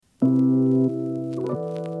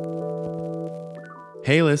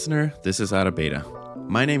Hey listener, this is Out of Beta.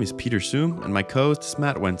 My name is Peter Zoom and my co-host is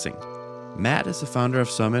Matt Wensing. Matt is the founder of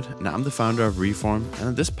Summit and I'm the founder of Reform, and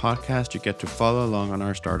in this podcast you get to follow along on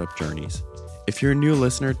our startup journeys. If you're a new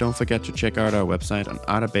listener, don't forget to check out our website on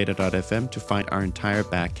outofbeta.fm to find our entire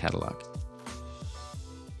back catalog.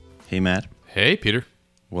 Hey Matt. Hey Peter.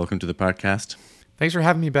 Welcome to the podcast. Thanks for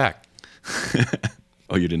having me back.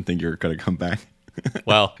 Oh, you didn't think you were going to come back?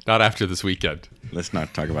 Well, not after this weekend. Let's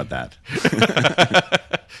not talk about that.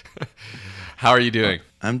 How are you doing?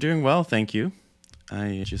 I'm doing well, thank you.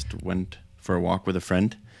 I just went for a walk with a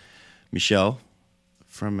friend, Michelle,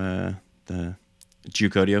 from the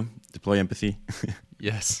Duke Audio, Deploy Empathy.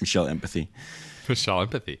 Yes. Michelle Empathy. Michelle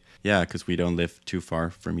Empathy. Yeah, because we don't live too far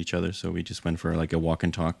from each other, so we just went for like a walk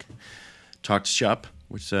and talk shop,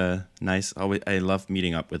 which is nice. I love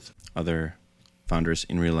meeting up with other founders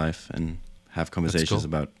in real life and have conversations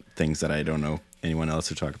about things that I don't know anyone else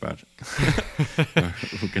to talk about. Or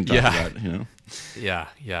who can talk about, you know?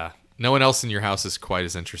 Yeah. No one else in your house is quite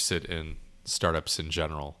as interested in startups in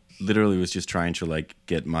general. Literally was just trying to like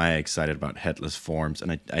get Maya excited about headless forms,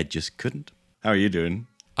 and I just couldn't. How are you doing?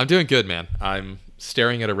 I'm doing good, man. I'm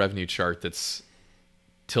staring at a revenue chart that's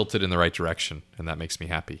tilted in the right direction, and that makes me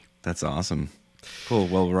happy. That's awesome. Cool.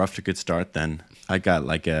 Well, we're off to a good start then. I got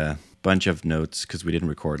like a bunch of notes because we didn't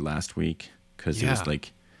record last week because it was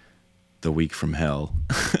like the week from hell.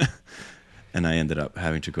 And I ended up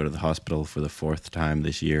having to go to the hospital for the 4th time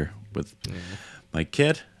this year with my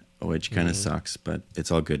kid, which kind of sucks, but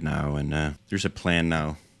it's all good now. And there's a plan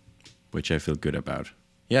now, which I feel good about.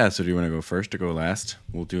 Yeah, so do you want to go first or go last?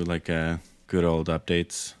 We'll do like a good old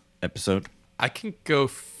updates episode. I can go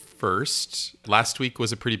first. Last week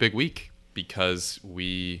was a pretty big week because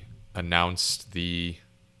we announced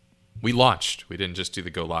we launched. We didn't just do the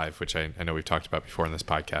go live, which I know we've talked about before in this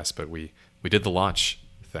podcast, but we did the launch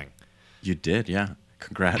thing. You did, yeah.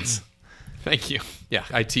 Congrats. Thank you. Yeah,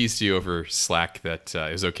 I teased you over Slack that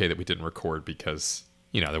it was okay that we didn't record because,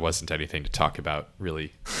 there wasn't anything to talk about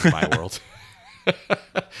really in my world.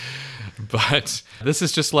 But this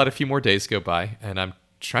has just let a few more days go by, and I'm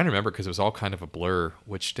trying to remember because it was all kind of a blur.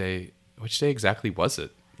 Which day exactly was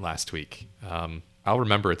it last week? I'll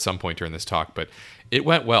remember at some point during this talk, but it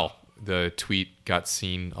went well. The tweet got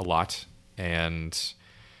seen a lot, and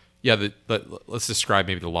yeah, let's describe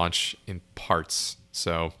maybe the launch in parts.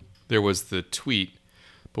 So there was the tweet,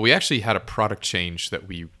 but we actually had a product change that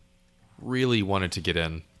we really wanted to get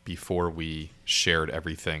in before we shared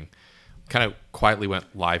everything. Kind of quietly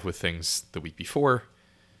went live with things the week before.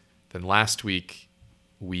 Then last week,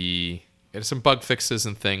 we had some bug fixes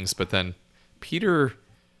and things, but then Peter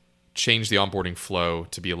changed the onboarding flow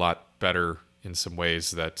to be a lot better in some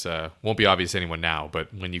ways that won't be obvious to anyone now.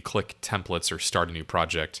 But when you click templates or start a new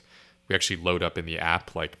project, we actually load up in the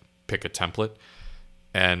app, like pick a template.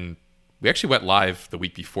 And we actually went live the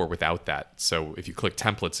week before without that. So if you click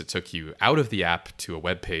templates, it took you out of the app to a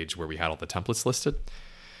web page where we had all the templates listed.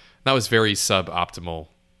 That was very suboptimal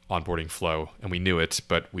onboarding flow, and we knew it,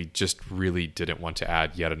 but we just really didn't want to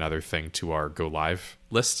add yet another thing to our go live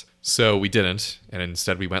list. So we didn't, and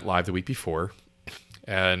instead we went live the week before.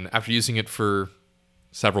 And after using it for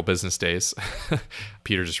several business days,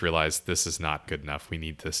 Peter just realized this is not good enough. We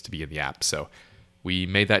need this to be in the app. So we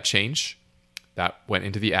made that change. That went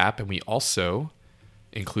into the app, and we also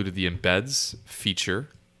included the embeds feature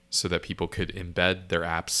so that people could embed their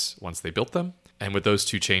apps once they built them. And with those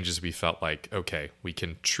two changes, we felt like, okay, we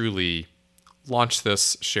can truly launch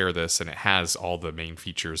this, share this, and it has all the main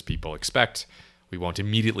features people expect. We won't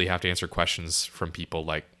immediately have to answer questions from people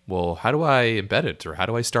like, well, how do I embed it? Or how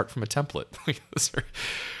do I start from a template?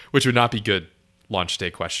 Which would not be good launch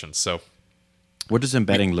day questions. So what does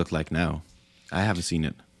embedding look like now? I haven't seen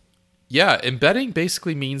it. Yeah, embedding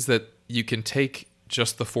basically means that you can take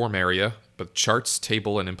just the form area, but charts,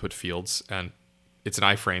 table, and input fields, and it's an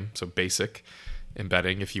iframe, so basic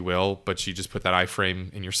embedding, if you will, but you just put that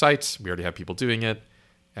iframe in your site. We already have people doing it.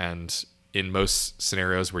 And in most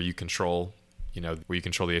scenarios where you control the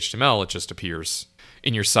HTML, it just appears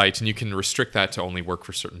in your site, and you can restrict that to only work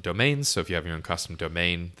for certain domains. So if you have your own custom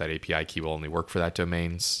domain, that API key will only work for that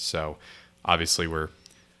domain. So obviously we're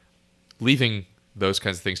leaving those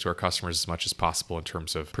kinds of things to our customers as much as possible in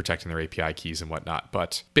terms of protecting their API keys and whatnot.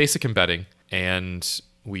 But basic embedding, and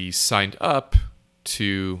we signed up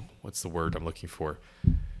to, what's the word I'm looking for?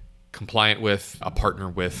 Compliant with, a partner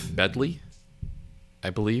with Bedly, I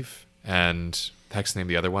believe. And the heck's the name of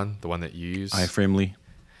the other one? The one that you use? iFramely.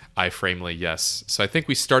 iFramely, yes. So I think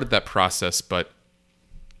we started that process, but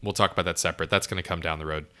we'll talk about that separate. That's going to come down the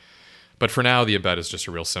road. But for now, the embed is just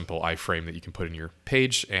a real simple iframe that you can put in your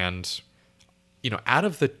page. And, out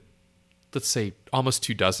of the let's say, almost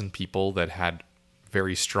 24 people that had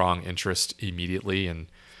very strong interest immediately in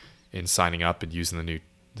signing up and using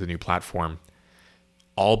the new platform.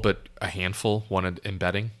 All but a handful wanted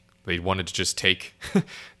embedding. They wanted to just take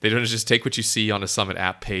what you see on a Summit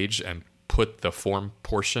app page and put the form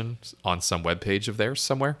portion on some web page of theirs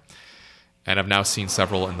somewhere. And I've now seen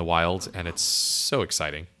several in the wild, and it's so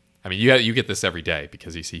exciting. I mean, you get this every day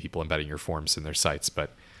because you see people embedding your forms in their sites,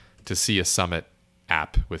 but to see a Summit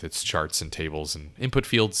app with its charts and tables and input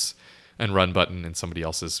fields and run button in somebody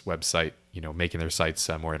else's website, making their sites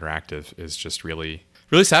more interactive is just really,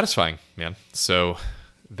 really satisfying, man. So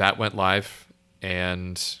that went live,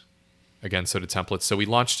 and again, so did templates. So we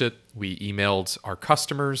launched it. We emailed our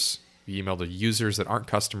customers. We emailed the users that aren't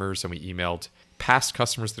customers, and we emailed past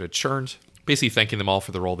customers that had churned, basically thanking them all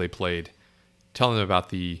for the role they played, telling them about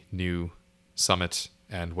the new Summit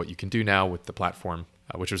and what you can do now with the platform,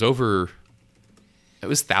 which was it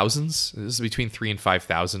was thousands. It was between 3,000 and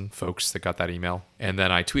 5,000 folks that got that email. And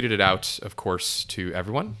then I tweeted it out, of course, to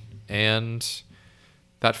everyone. And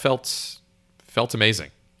that felt amazing.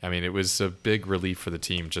 I mean, it was a big relief for the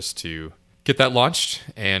team just to get that launched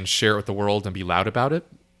and share it with the world and be loud about it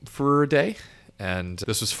for a day. And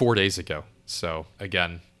this was 4 days ago. So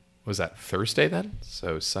again, was that Thursday then?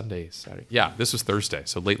 So Sunday, Saturday. Yeah, this was Thursday.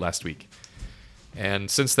 So late last week. And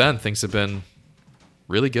since then, things have been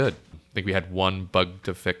really good. I think we had one bug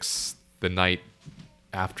to fix the night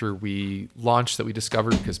after we launched that we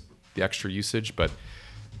discovered because the extra usage, but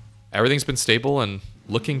everything's been stable and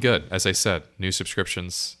looking good. As I said, new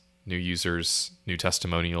subscriptions, new users, new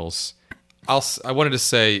testimonials. I wanted to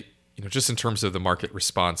say, just in terms of the market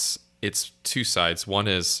response, it's two sides. One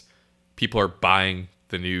is people are buying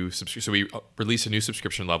the new subscription. So we released a new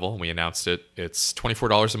subscription level and we announced it. It's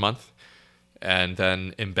 $24 a month. And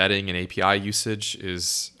then embedding and API usage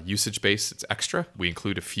is usage-based. It's extra. We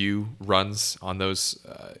include a few runs on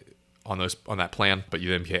that plan, but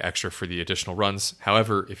you then pay extra for the additional runs.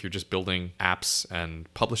 However, if you're just building apps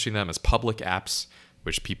and publishing them as public apps,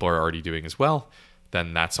 which people are already doing as well,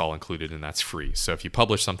 then that's all included and that's free. So if you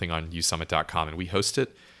publish something on usummit.com and we host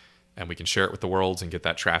it and we can share it with the world and get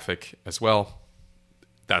that traffic as well,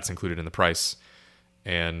 that's included in the price.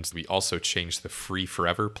 And we also changed the free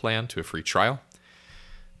forever plan to a free trial.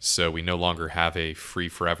 So we no longer have a free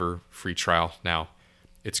forever free trial. Now,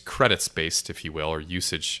 it's credits based, if you will, or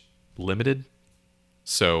usage limited.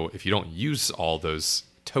 So if you don't use all those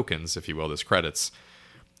tokens, if you will, those credits,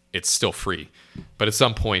 it's still free. But at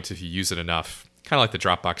some point, if you use it enough, kind of like the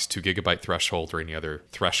Dropbox 2 gigabyte threshold or any other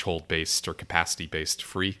threshold based or capacity based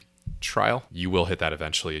free trial, you will hit that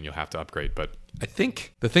eventually and you'll have to upgrade. But I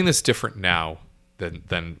think the thing that's different now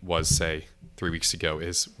than was, say, 3 weeks ago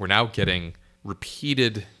is we're now getting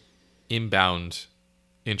repeated inbound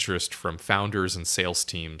interest from founders and sales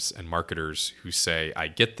teams and marketers who say, I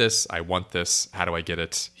get this, I want this, how do I get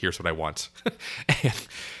it? Here's what I want.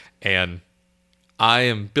 and I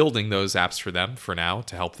am building those apps for them for now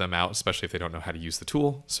to help them out, especially if they don't know how to use the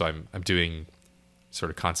tool. So I'm doing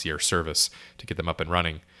sort of concierge service to get them up and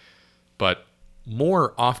running. But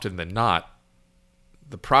more often than not,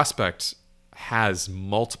 the prospect has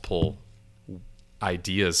multiple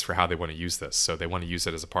ideas for how they want to use this. So they want to use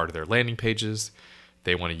it as a part of their landing pages.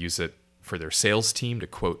 They want to use it for their sales team to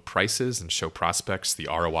quote prices and show prospects the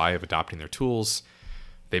ROI of adopting their tools.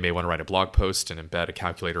 They may want to write a blog post and embed a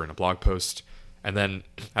calculator in a blog post. And then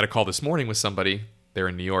I had a call this morning with somebody. They're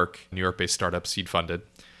in New York-based startup, seed funded.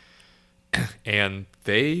 And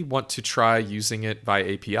they want to try using it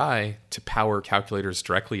via API to power calculators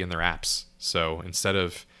directly in their apps. So instead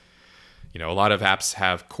of, a lot of apps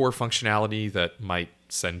have core functionality that might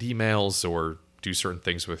send emails or do certain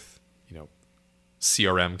things with,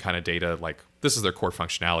 CRM kind of data, like this is their core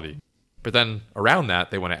functionality. But then around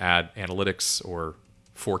that, they want to add analytics or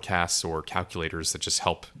forecasts or calculators that just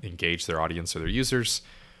help engage their audience or their users.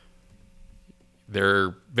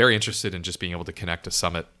 They're very interested in just being able to connect a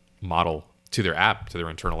Summit model to their app, to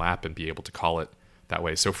their internal app, and be able to call it that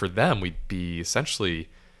way. So for them, we'd be essentially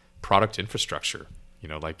product infrastructure,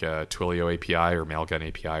 like a Twilio API or Mailgun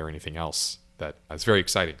API or anything else. That's very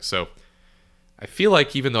exciting. So I feel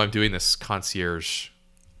like even though I'm doing this concierge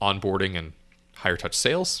onboarding and higher touch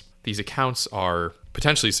sales, these accounts are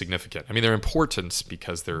potentially significant. I mean, they're important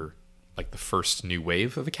because they're like the first new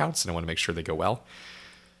wave of accounts and I want to make sure they go well.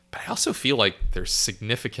 But I also feel like there's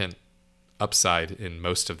significant upside in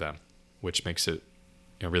most of them, which makes it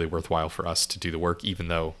really worthwhile for us to do the work, even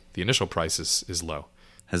though the initial price is low.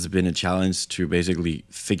 Has it been a challenge to basically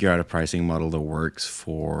figure out a pricing model that works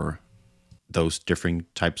for those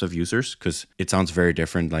different types of users? Because it sounds very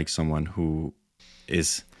different, like someone who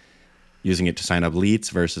is using it to sign up leads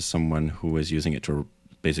versus someone who is using it to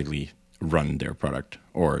basically run their product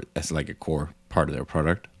or as like a core part of their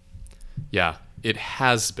product? Yeah, it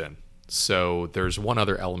has been. So there's one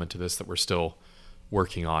other element to this that we're still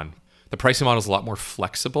working on. The pricing model is a lot more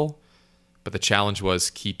flexible, but the challenge was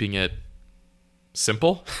keeping it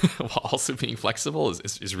simple while also being flexible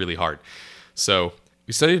is really hard. So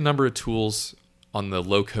we studied a number of tools on the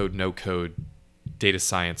low code, no code data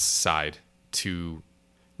science side to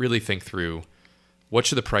really think through what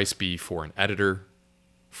should the price be for an editor,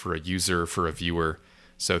 for a user, for a viewer.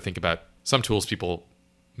 So think about some tools people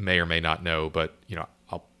may or may not know, but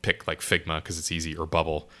I'll pick like Figma because it's easy, or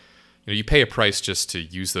Bubble. You pay a price just to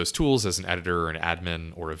use those tools as an editor or an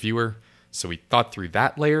admin or a viewer. So we thought through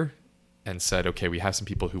that layer and said, okay, we have some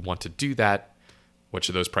people who want to do that. What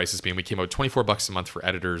should those prices be? And we came out with $24 a month for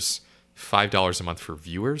editors, $5 a month for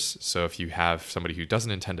viewers. So if you have somebody who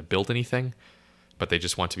doesn't intend to build anything, but they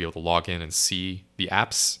just want to be able to log in and see the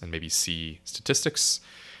apps and maybe see statistics,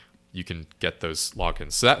 you can get those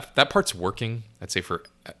logins. So that part's working, I'd say, for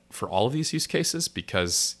all of these use cases,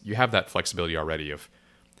 because you have that flexibility already of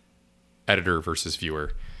editor versus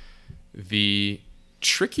viewer. The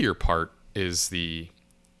trickier part is the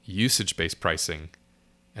usage-based pricing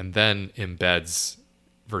and then embeds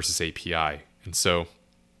versus API. And so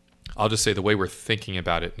I'll just say the way we're thinking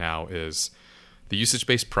about it now is the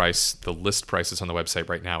usage-based price, the list prices on the website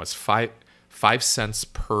right now is 5 cents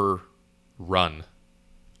per run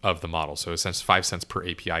of the model. So essentially 5 cents per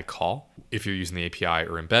API call. If you're using the API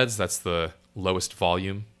or embeds, that's the lowest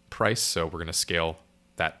volume price. So we're going to scale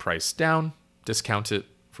that price down, discount it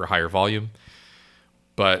for higher volume.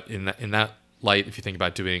 But in that light, if you think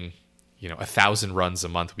about doing 1,000 runs a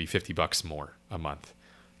month, would be $50 more a month.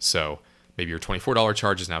 So maybe your $24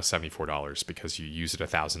 charge is now $74 because you use it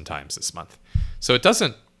 1,000 times this month. So it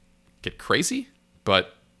doesn't get crazy,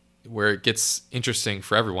 but where it gets interesting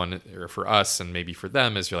for everyone, or for us and maybe for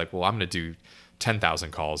them, is you're like, well, I'm going to do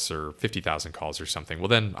 10,000 calls or 50,000 calls or something. Well,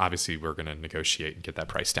 then obviously we're going to negotiate and get that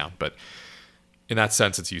price down. But in that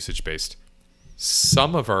sense, it's usage-based.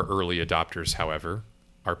 Some of our early adopters, however,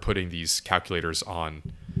 are putting these calculators on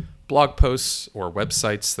blog posts or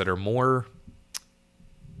websites that are more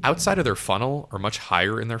outside of their funnel or much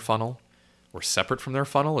higher in their funnel or separate from their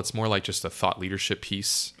funnel. It's more like just a thought leadership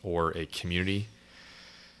piece or a community.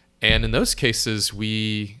 And in those cases,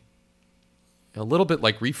 we, a little bit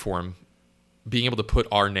like Reform, being able to put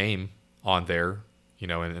our name on there,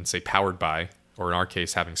 and say powered by, or in our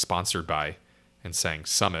case, having sponsored by and saying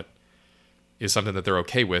Summit, is something that they're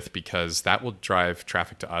okay with, because that will drive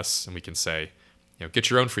traffic to us. And we can say,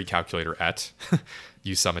 get your own free calculator at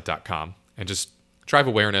usesummit.com and just drive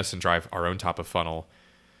awareness and drive our own top of funnel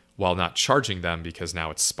while not charging them, because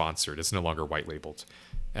now it's sponsored. It's no longer white labeled.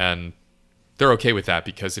 And they're okay with that,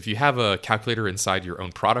 because if you have a calculator inside your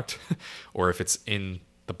own product or if it's in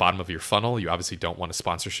the bottom of your funnel, you obviously don't want a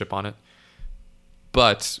sponsorship on it.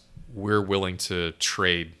 But we're willing to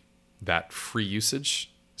trade that free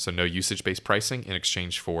usage, so no usage-based pricing, in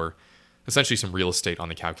exchange for essentially some real estate on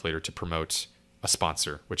the calculator to promote a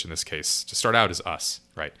sponsor, which in this case, to start out, is us,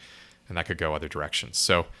 right? And that could go other directions.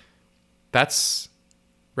 So that's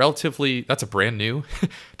a brand new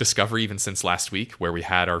discovery even since last week, where we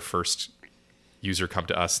had our first user come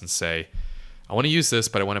to us and say, I want to use this,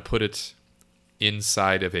 but I want to put it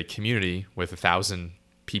inside of a community with 1,000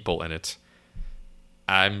 people in it.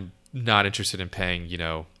 I'm not interested in paying,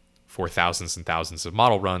 for thousands and thousands of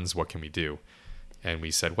model runs. What can we do? And we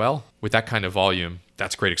said, well, with that kind of volume,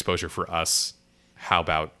 that's great exposure for us. How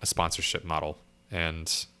about a sponsorship model?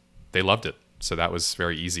 And they loved it. So that was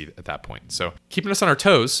very easy at that point. So keeping us on our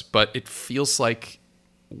toes, but it feels like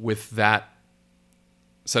with that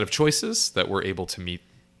set of choices that we're able to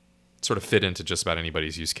sort of fit into just about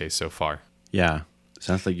anybody's use case so far. Yeah.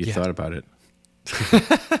 Sounds like you thought about it.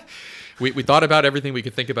 We thought about everything we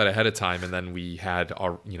could think about ahead of time, and then we had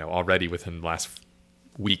already within the last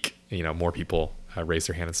week, more people raise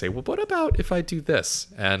their hand and say, well, what about if I do this?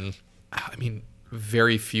 And I mean,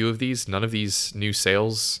 very few of these, none of these new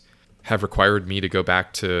sales have required me to go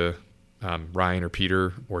back to Ryan or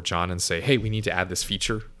Peter or John and say, hey, we need to add this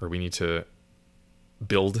feature, or we need to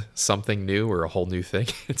build something new or a whole new thing.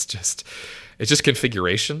 It's just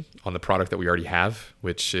configuration on the product that we already have,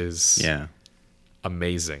 which is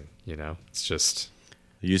amazing. It's just,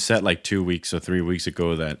 you said like 2 weeks or 3 weeks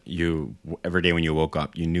ago that every day when you woke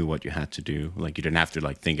up, you knew what you had to do. Like, you didn't have to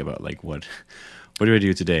like think about like, what do I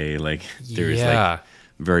do today? Like, there's like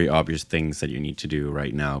very obvious things that you need to do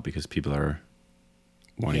right now because people are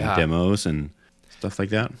wanting demos and stuff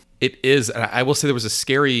like that. It is. And I will say there was a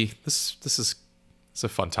scary, this is a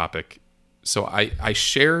fun topic. So I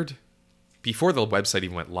shared before the website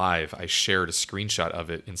even went live, I shared a screenshot of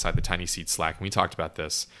it inside the Tiny Seed Slack, and we talked about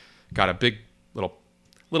this. Got a big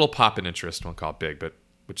little pop in interest, won't call it big, but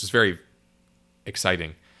which is very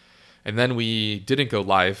exciting. And then we didn't go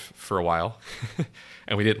live for a while,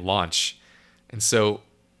 and we didn't launch. And so I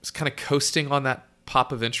was kind of coasting on that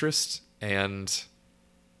pop of interest, and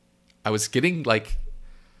I was getting like,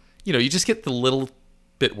 you just get the little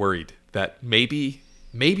bit worried that maybe,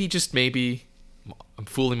 just maybe, I'm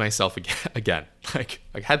fooling myself again. Like,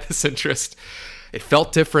 I had this interest. It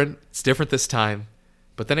felt different. It's different this time.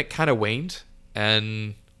 But then it kind of waned,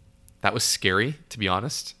 and that was scary, to be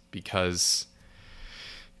honest, because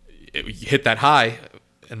you hit that high,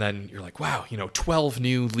 and then you're like, wow, 12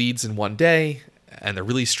 new leads in one day, and they're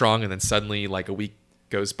really strong, and then suddenly like a week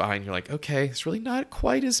goes by, and you're like, okay, it's really not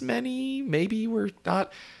quite as many. Maybe we're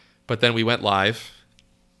not. But then we went live,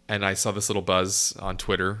 and I saw this little buzz on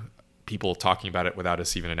Twitter, people talking about it without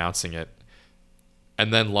us even announcing it.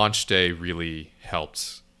 And then launch day really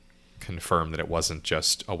helped confirm that it wasn't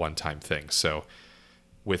just a one-time thing. So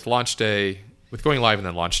with launch day, with going live and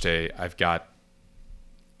then launch day, I've got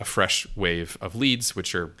a fresh wave of leads,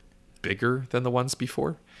 which are bigger than the ones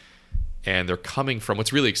before. And they're coming from,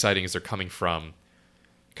 what's really exciting is they're coming from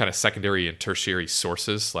kind of secondary and tertiary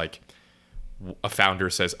sources. Like a founder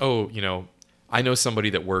says, oh, I know somebody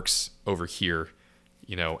that works over here,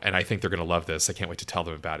 and I think they're going to love this. I can't wait to tell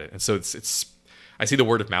them about it. And so it's I see the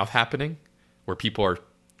word of mouth happening where people are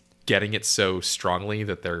getting it so strongly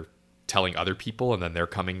that they're telling other people, and then they're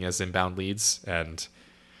coming as inbound leads. And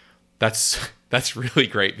that's really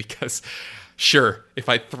great, because sure, if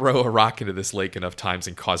I throw a rock into this lake enough times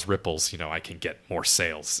and cause ripples, I can get more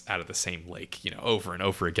sales out of the same lake, over and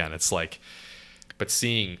over again. It's like, but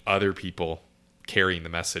seeing other people carrying the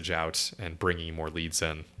message out and bringing more leads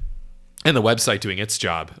in, and the website doing its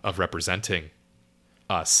job of representing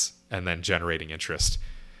us and then generating interest,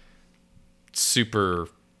 super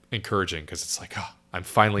encouraging, because it's like, oh, I'm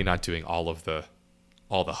finally not doing all the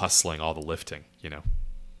hustling, all the lifting,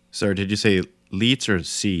 Sir, did you say leads or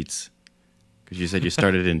seeds? Because you said you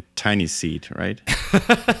started in Tiny Seed, right?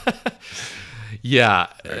 Yeah.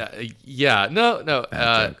 No.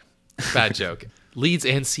 Bad joke. Bad joke. Leads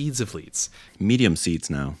and seeds of leads. Medium seeds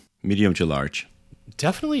now. Medium to large.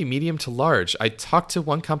 Definitely medium to large. I talked to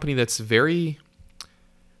one company that's very...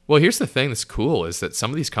 Well, here's the thing that's cool is that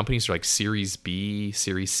some of these companies are like Series B,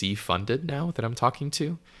 Series C funded now that I'm talking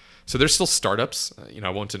to. So they're still startups. I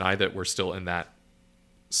won't deny that we're still in that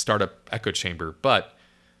startup echo chamber, but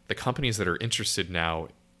the companies that are interested now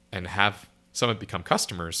and have some have become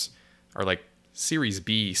customers are like Series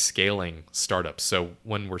B scaling startups. So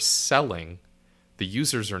when we're selling, the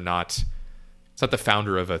users are not, it's not the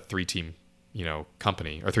founder of a 3-team,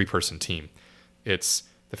 company or 3-person team. It's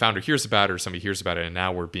the founder hears about it or somebody hears about it, and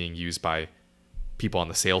now we're being used by people on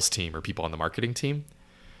the sales team or people on the marketing team.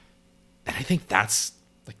 And I think that's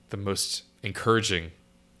like the most encouraging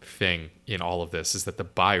thing in all of this is that the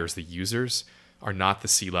buyers, the users, are not the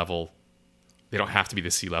C-level. They don't have to be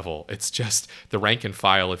the C-level. It's just the rank and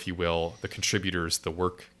file, if you will, the contributors, the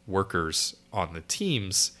workers on the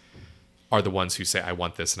teams are the ones who say, I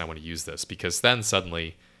want this and I want to use this. Because then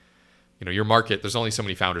suddenly, your market, there's only so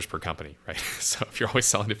many founders per company, right? So if you're always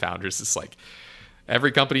selling to founders, it's like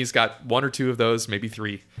every company's got 1 or 2 of those, maybe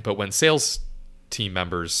 3. But when sales team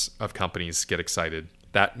members of companies get excited,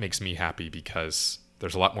 that makes me happy, because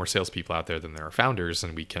there's a lot more salespeople out there than there are founders,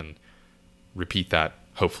 and we can repeat that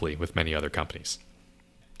hopefully with many other companies.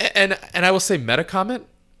 And I will say meta comment,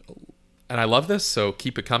 and I love this, so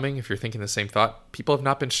keep it coming if you're thinking the same thought. People have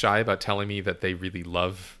not been shy about telling me that they really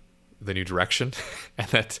love the new direction and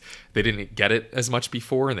that they didn't get it as much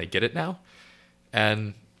before and they get it now.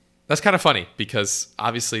 And that's kind of funny, because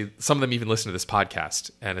obviously some of them even listen to this podcast,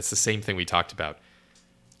 and it's the same thing we talked about.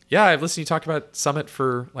 Yeah, I've listened to you talk about Summit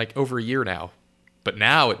for like over a year now, but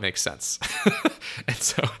now it makes sense. And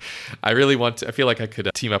so I feel like I could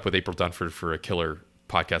team up with April Dunford for a killer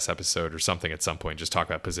podcast episode or something at some point, just talk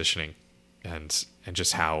about positioning and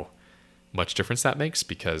just how much difference that makes,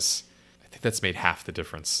 because I think that's made half the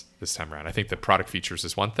difference this time around. I think the product features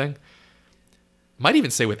is one thing. Might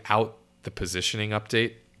even say without the positioning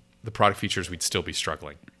update, the product features, we'd still be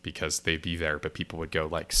struggling, because they'd be there, but people would go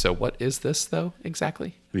like, so what is this though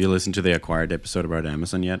exactly? Have you listened to the Acquired episode about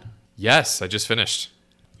Amazon yet? Yes, I just finished.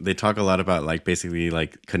 They talk a lot about like basically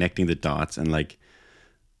like connecting the dots, and like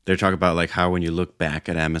they talk about like how when you look back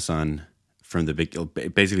at Amazon from the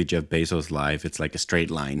basically Jeff Bezos' life, it's like a straight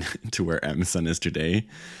line to where Amazon is today.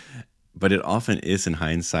 But it often is in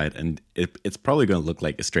hindsight, and it's probably going to look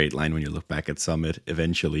like a straight line when you look back at Summit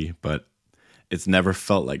eventually, but it's never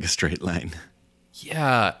felt like a straight line.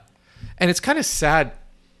 Yeah. And it's kind of sad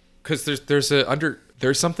because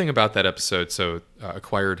there's something about that episode. So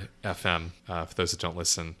Acquired FM, for those that don't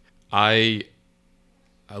listen, I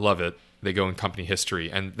love it. They go in company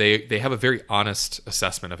history, and they have a very honest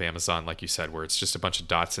assessment of Amazon, like you said, where it's just a bunch of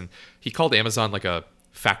dots. And he called Amazon like a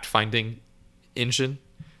fact-finding engine,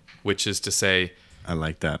 which is to say, I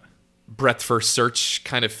like that. breadth first search,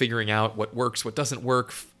 kind of figuring out what works, what doesn't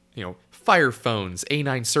work. Fire phones,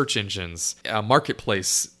 A9 search engines,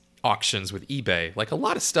 marketplace auctions with eBay, like a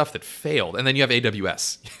lot of stuff that failed. And then you have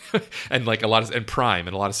AWS and like and Prime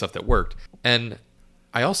and a lot of stuff that worked. And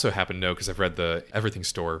I also happen to know, because I've read the Everything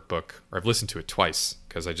Store book, or I've listened to it twice,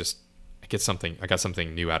 because I got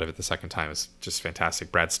something new out of it the second time. It's just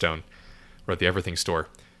fantastic. Brad Stone wrote the Everything Store.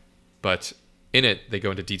 But in it, they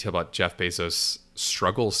go into detail about Jeff Bezos'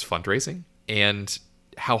 struggles fundraising and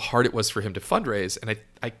how hard it was for him to fundraise. And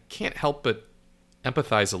I can't help but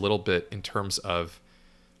empathize a little bit in terms of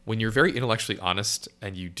when you're very intellectually honest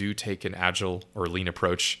and you do take an agile or lean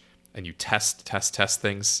approach and you test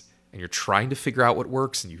things and you're trying to figure out what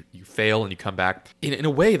works and you fail and you come back in a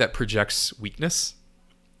way that projects weakness,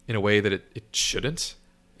 in a way that it shouldn't.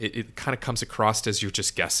 It kind of comes across as you're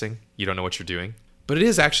just guessing. You don't know what you're doing. But it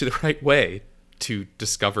is actually the right way to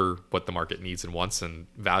discover what the market needs and wants and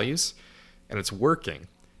values, and it's working.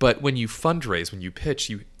 But when you fundraise, when you pitch,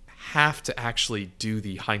 you have to actually do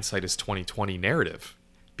the hindsight is 2020 narrative,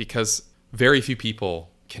 because very few people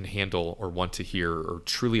can handle or want to hear or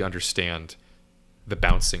truly understand the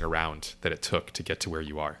bouncing around that it took to get to where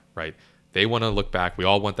you are, right? They want to look back. We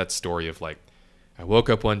all want that story of like, I woke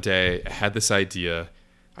up one day, I had this idea,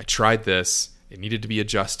 I tried this, it needed to be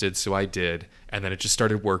adjusted, so I did, and then it just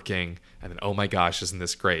started working, and then, oh my gosh, isn't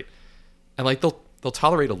this great? And like they'll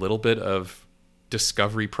tolerate a little bit of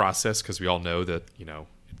discovery process, because we all know that,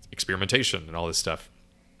 experimentation and all this stuff.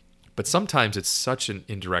 But sometimes it's such an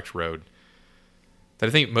indirect road that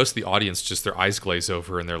I think most of the audience, just their eyes glaze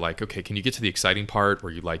over and they're like, okay, can you get to the exciting part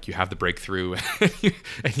where you have the breakthrough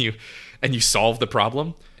and you solve the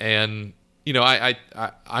problem? And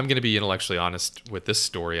I'm going to be intellectually honest with this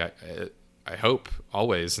story. I hope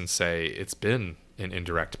always, and say it's been an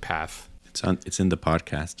indirect path. It's in the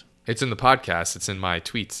podcast. It's in the podcast. It's in my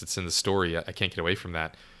tweets. It's in the story. I can't get away from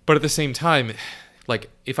that. But at the same time, like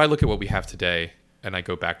if I look at what we have today and I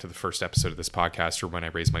go back to the first episode of this podcast, or when I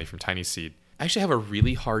raised money from Tiny Seed, I actually have a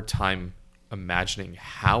really hard time imagining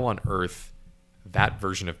how on earth that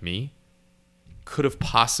version of me could have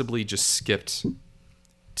possibly just skipped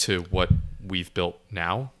to what we've built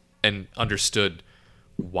now and understood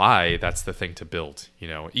why that's the thing to build.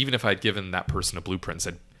 Even if I'd given that person a blueprint and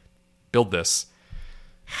said, build this,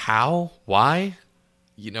 how, why,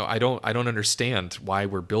 I don't understand why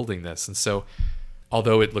we're building this. And so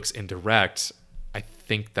although it looks indirect, I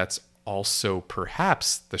think that's also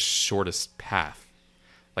perhaps the shortest path.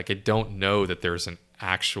 Like I don't know that there's an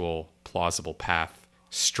actual plausible path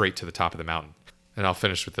straight to the top of the mountain. And I'll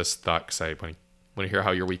finish with this thought, because I want to hear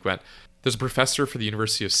how your week went. There's a professor for the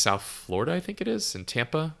University of South Florida, I think it is, in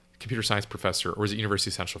Tampa, computer science professor, or is it University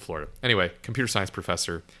of Central Florida? Anyway, computer science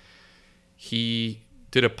professor. He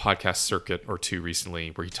did a podcast circuit or two recently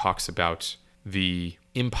where he talks about the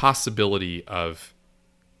impossibility of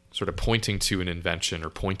sort of pointing to an invention or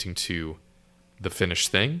pointing to the finished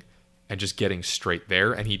thing and just getting straight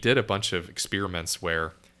there. And he did a bunch of experiments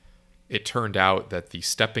where it turned out that the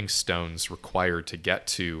stepping stones required to get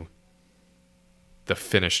to the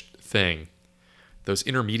finished thing, those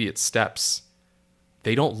intermediate steps,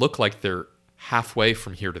 they don't look like they're halfway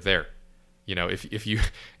from here to there. If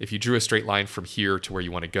you drew a straight line from here to where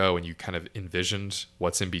you want to go and you kind of envisioned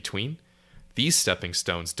what's in between, these stepping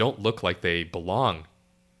stones don't look like they belong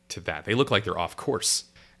to that. They look like they're off course.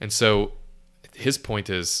 And so his point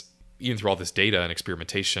is, even through all this data and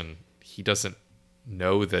experimentation, he doesn't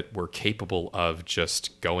know that we're capable of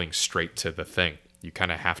just going straight to the thing. You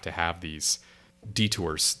kind of have to have these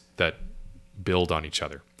detours that build on each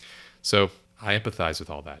other. So I empathize with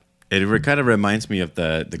all that. It kind of reminds me of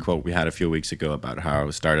the quote we had a few weeks ago about how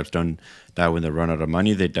startups don't die when they run out of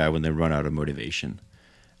money, they die when they run out of motivation.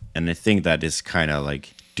 And I think that is kind of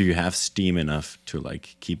like, do you have steam enough to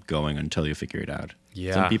like keep going until you figure it out?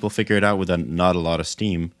 Yeah. Some people figure it out with not a lot of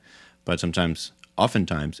steam, but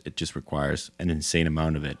oftentimes it just requires an insane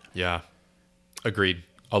amount of it. Yeah, agreed.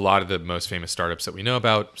 A lot of the most famous startups that we know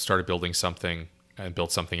about started building something and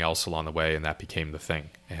built something else along the way, and that became the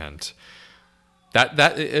thing. And that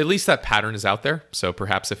at least that pattern is out there. So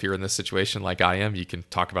perhaps if you're in this situation like I am, you can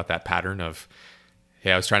talk about that pattern of,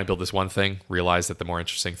 hey, I was trying to build this one thing, realized that the more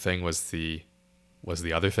interesting thing was the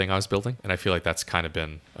other thing I was building. And I feel like that's kind of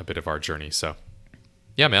been a bit of our journey. So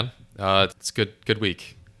yeah, man, it's good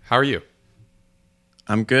week. How are you?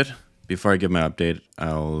 I'm good. Before I give my update,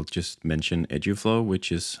 I'll just mention EduFlow,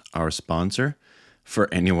 which is our sponsor.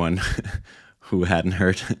 For anyone who hadn't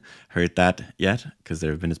heard that yet, because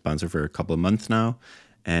they've been a sponsor for a couple of months now,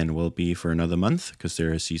 and will be for another month because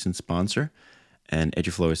they're a seasoned sponsor. And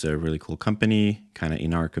EduFlow is a really cool company, kind of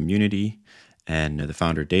in our community. And the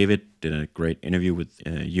founder David did a great interview with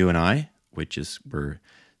you and I, which is we're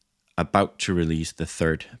about to release the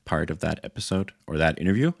third part of that episode or that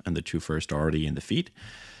interview, and the two first are already in the feed.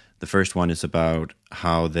 The first one is about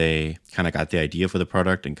how they kind of got the idea for the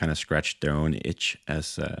product and kind of scratched their own itch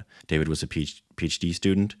as David was a PhD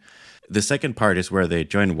student. The second part is where they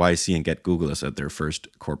join YC and get Google as their first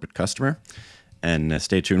corporate customer. And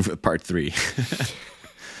stay tuned for part 3.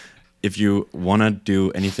 If you want to do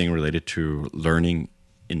anything related to learning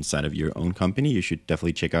inside of your own company, you should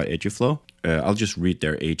definitely check out EduFlow. I'll just read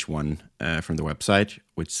their H1 from the website,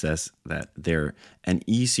 which says that they're an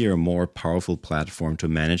easier, more powerful platform to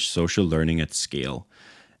manage social learning at scale.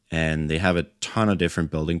 And they have a ton of different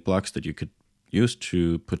building blocks that you could use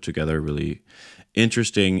to put together really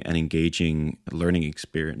interesting and engaging learning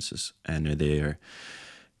experiences. And they're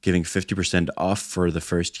giving 50% off for the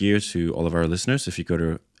first year to all of our listeners if you go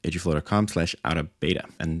to eduflow.com/out-of-beta.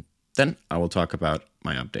 And then I will talk about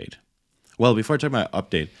my update. Well, before I talk about my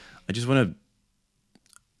update, I just want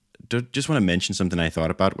to mention something I thought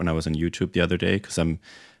about when I was on YouTube the other day, because I'm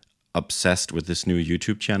obsessed with this new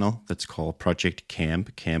YouTube channel that's called Project Camp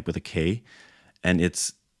with a K, and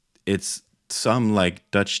it's some like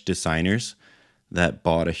Dutch designers that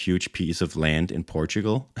bought a huge piece of land in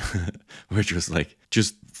Portugal, which was like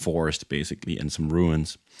just forest basically and some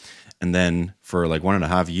ruins. And then for like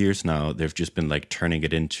 1.5 years now, they've just been like turning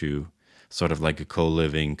it into sort of like a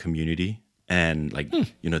co-living community. And like,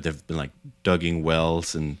 they've been like digging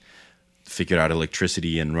wells and figured out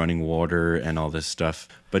electricity and running water and all this stuff.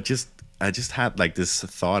 But I just had like this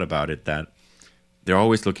thought about it that they're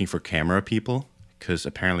always looking for camera people, because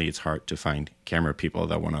apparently it's hard to find camera people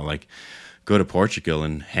that want to like go to Portugal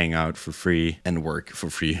and hang out for free and work for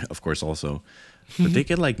free, of course, also. But they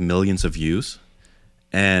get like millions of views.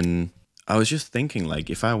 And I was just thinking, like,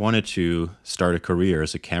 if I wanted to start a career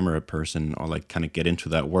as a camera person or like kind of get into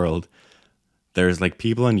that world, there's like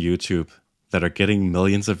people on YouTube that are getting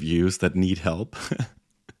millions of views that need help.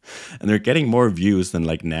 And they're getting more views than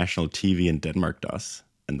like national TV in Denmark does.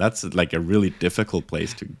 And that's like a really difficult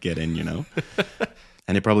place to get in,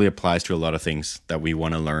 And it probably applies to a lot of things that we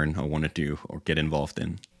want to learn or want to do or get involved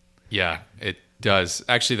in. Yeah, it does.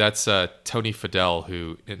 Actually, that's Tony Fadell,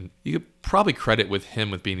 who you could probably credit with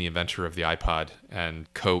being the inventor of the iPod and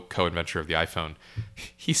co-inventor of the iPhone.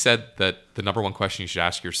 He said that the number one question you should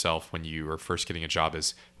ask yourself when you are first getting a job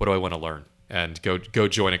is, what do I want to learn? And go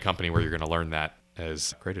join a company where you're going to learn that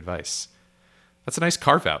as great advice. That's a nice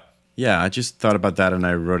carve out. Yeah, I just thought about that and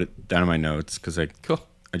I wrote it down in my notes because I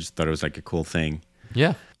just thought it was like a cool thing.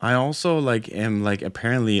 Yeah. I also am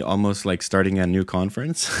apparently almost like starting a new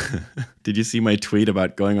conference. Did you see my tweet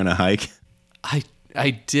about going on a hike?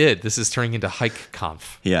 I did. This is turning into Hike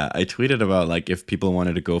Conf. Yeah, I tweeted about like if people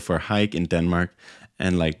wanted to go for a hike in Denmark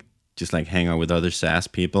and like just like hang out with other SaaS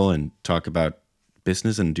people and talk about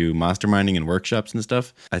business and do masterminding and workshops and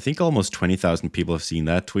stuff. I think almost 20,000 people have seen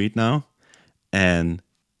that tweet now. And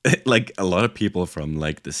like a lot of people from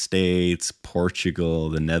like the States, Portugal,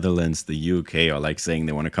 the Netherlands, the UK are like saying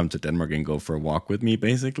they want to come to Denmark and go for a walk with me,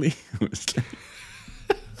 basically.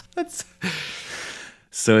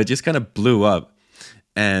 So it just kind of blew up.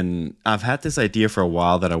 And I've had this idea for a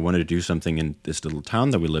while that I wanted to do something in this little town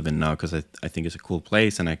that we live in now because I think it's a cool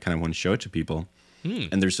place and I kind of want to show it to people.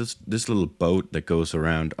 And there's just this little boat that goes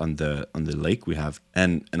around on the lake we have.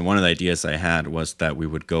 And one of the ideas I had was that we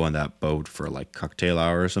would go on that boat for like cocktail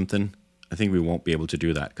hour or something. I think we won't be able to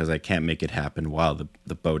do that because I can't make it happen while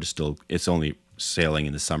the boat is it's only sailing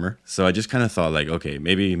in the summer. So I just kind of thought like, okay,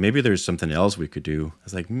 maybe there's something else we could do. I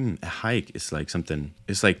was like, a hike is like something,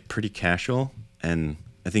 it's like pretty casual. And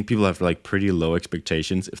I think people have like pretty low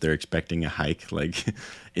expectations if they're expecting a hike. Like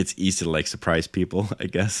it's easy to like surprise people, I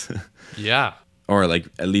guess. Yeah. Or like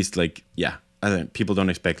at least like, yeah, people don't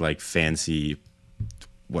expect like fancy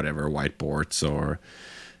whatever whiteboards or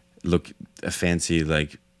look a fancy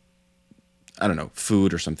like, I don't know,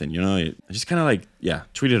 food or something, I just kind of like,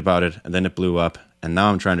 tweeted about it and then it blew up and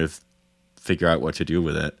now I'm trying to figure out what to do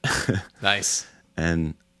with it. Nice.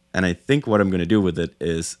 And I think what I'm going to do with it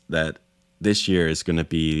is that this year is going to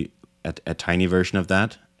be a tiny version of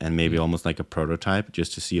that and maybe almost like a prototype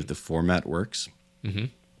just to see if the format works. Mm-hmm.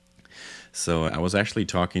 So I was actually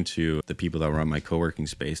talking to the people that run my co-working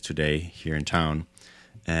space today here in town.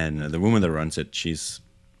 And the woman that runs it, she's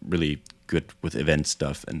really good with event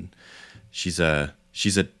stuff, and she's a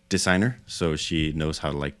designer, so she knows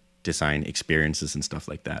how to like design experiences and stuff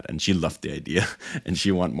like that. And she loved the idea, and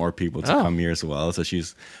she want more people to come here as well. So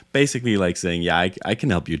she's basically like saying, "Yeah, I can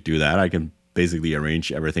help you do that. I can basically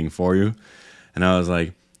arrange everything for you." And I was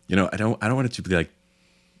like, you know, I don't want it to be like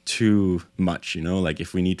too much, you know, like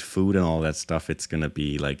if we need food and all that stuff, it's gonna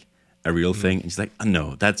be like a real thing. And she's like, oh,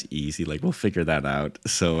 no, that's easy, like we'll figure that out.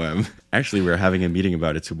 So actually we're having a meeting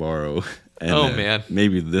about it tomorrow, and man,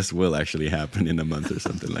 maybe this will actually happen in a month or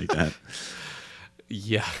something like that.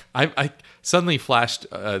 Yeah, I suddenly flashed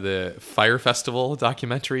the Fire Festival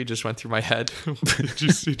documentary just went through my head.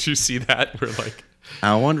 Did you see that? We're like,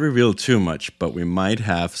 I won't reveal too much, but we might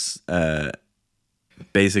have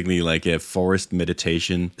basically like a forest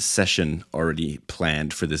meditation session already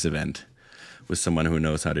planned for this event with someone who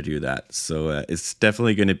knows how to do that. So it's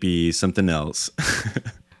definitely going to be something else.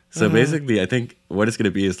 So basically, I think what it's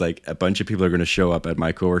going to be is like a bunch of people are going to show up at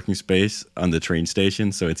my co-working space on the train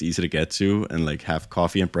station, so it's easy to get to, and like have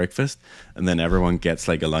coffee and breakfast. And then everyone gets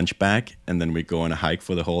like a lunch bag, and then we go on a hike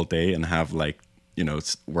for the whole day and have like, you know,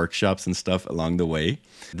 workshops and stuff along the way.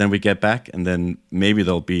 Then we get back, and then maybe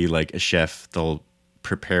there'll be like a chef. They'll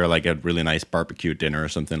prepare like a really nice barbecue dinner or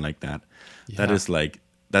something like that. Yeah.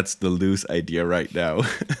 That's the loose idea right now.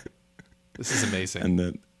 This is amazing.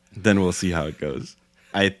 And then we'll see how it goes.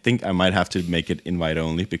 I think I might have to make it invite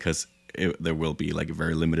only because there will be like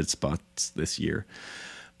very limited spots this year.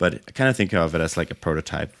 But I kind of think of it as like a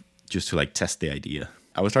prototype just to like test the idea.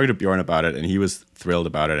 I was talking to Bjorn about it, and he was thrilled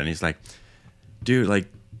about it. And he's like, dude,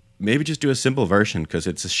 like maybe just do a simple version because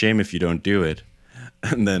it's a shame if you don't do it.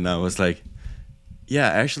 And then I was like, yeah,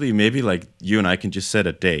 actually, maybe like you and I can just set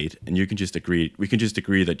a date, and you can just agree. We can just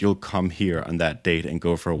agree that you'll come here on that date and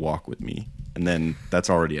go for a walk with me. And then that's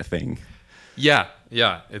already a thing. Yeah.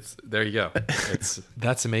 It's there. You go.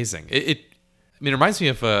 That's amazing. It reminds me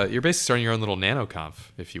of you're basically starting your own little NanoConf,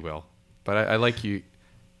 if you will. But I like you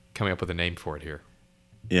coming up with a name for it here.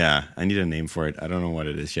 Yeah, I need a name for it. I don't know what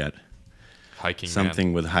it is yet. Hiking.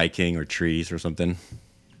 Something with hiking or trees or something.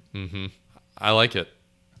 Mm-hmm. I like it.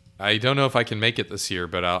 I don't know if I can make it this year,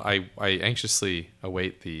 but I anxiously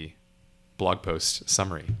await the blog post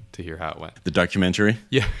summary to hear how it went. The documentary?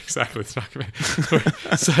 Yeah, exactly. The documentary.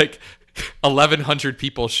 It's like 1,100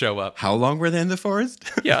 people show up. How long were they in the forest?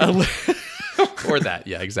 Yeah, or that.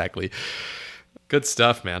 Yeah, exactly. Good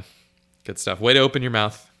stuff, man. Good stuff. Way to open your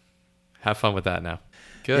mouth. Have fun with that now.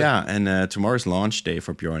 Good. Yeah, and tomorrow's launch day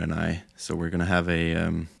for Bjorn and I. So we're going to have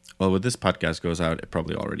when this podcast goes out, it's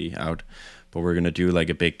probably already out, but we're going to do like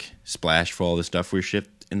a big splash for all the stuff we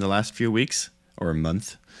shipped in the last few weeks or a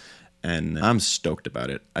month. And I'm stoked about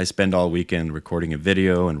it. I spent all weekend recording a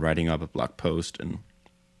video and writing up a blog post, and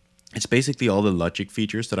it's basically all the logic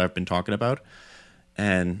features that I've been talking about.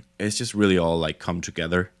 And it's just really all like come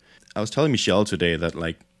together. I was telling Michelle today that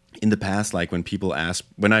like in the past, like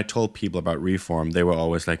when I told people about Reform, they were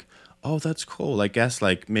always like, oh, that's cool. I guess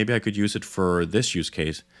like maybe I could use it for this use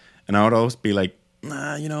case. And I would always be like,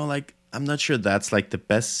 nah, you know, like I'm not sure that's like the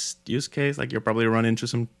best use case. Like you'll probably run into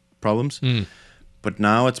some problems. But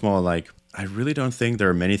now it's more like, I really don't think there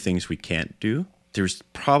are many things we can't do. There's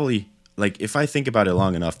probably, like, if I think about it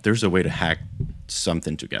long enough, there's a way to hack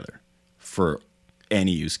something together for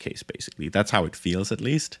any use case, basically. That's how it feels, at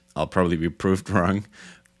least. I'll probably be proved wrong.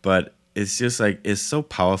 But it's just like, it's so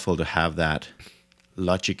powerful to have that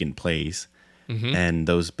logic in place and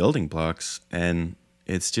those building blocks. And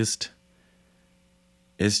it's just,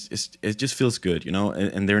 it just feels good, you know?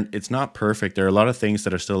 And it's not perfect. There are a lot of things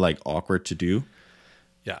that are still, like, awkward to do.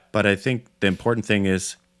 Yeah. But I think the important thing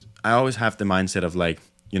is I always have the mindset of like,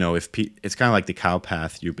 you know, it's kind of like the cow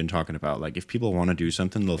path you've been talking about. Like if people want to do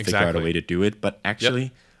something, they'll figure out a way to do it. But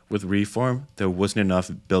actually with Reform, there wasn't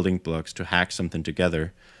enough building blocks to hack something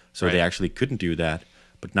together. So they actually couldn't do that.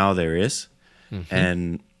 But now there is.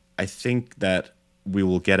 And I think that we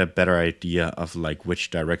will get a better idea of like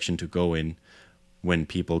which direction to go in when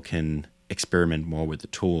people can experiment more with the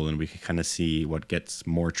tool, and we can kind of see what gets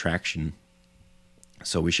more traction.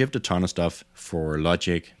 So we shipped a ton of stuff for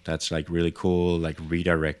logic. That's like really cool, like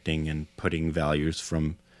redirecting and putting values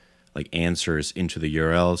from like answers into the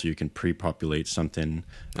URL so you can pre-populate something.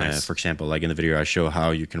 Nice. For example, like in the video, I show how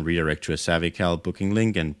you can redirect to a SavvyCal booking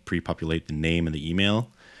link and pre-populate the name and the email.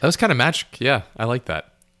 That was kind of magic. Yeah, I like that.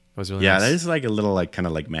 That was really nice. That is like a little like kind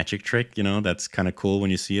of like magic trick, you know, that's kind of cool when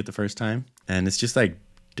you see it the first time. And it's just like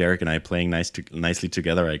Derek and I playing nicely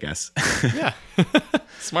together, I guess. Yeah.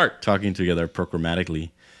 Smart. Talking together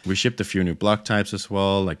programmatically. We shipped a few new block types as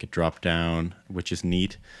well, like a drop down, which is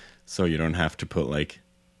neat. So you don't have to put like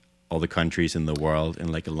all the countries in the world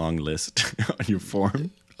in like a long list on your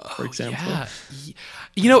form. for example. Yeah.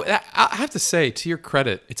 You know, I have to say, to your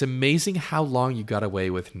credit, it's amazing how long you got away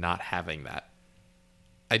with not having that.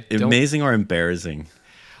 Amazing or embarrassing?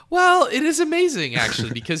 Well, it is amazing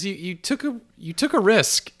actually because you took a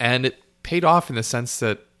risk and it paid off in the sense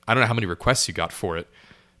that I don't know how many requests you got for it,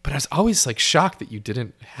 but I was always like shocked that you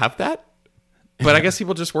didn't have that. But I guess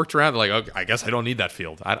people just worked around like, oh, I guess I don't need that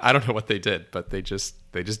field. I don't know what they did, but they just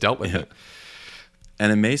dealt with it.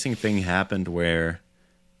 An amazing thing happened where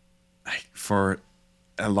for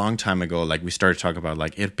a long time ago, like we started talking about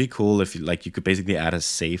like it'd be cool if you could basically add a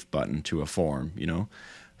save button to a form, you know?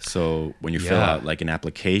 So when you fill out like an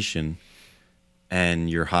application and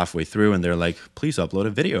you're halfway through and they're like, please upload a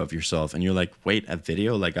video of yourself. And you're like, wait, a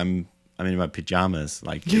video? Like I'm in my pajamas.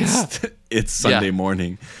 Like it's Sunday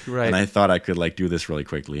morning. Right. And I thought I could like do this really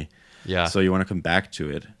quickly. Yeah. So you want to come back to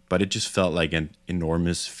it. But it just felt like an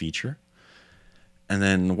enormous feature. And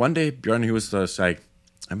then one day Björn, he was just like,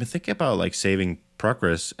 I've been thinking about like saving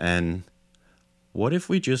progress. And what if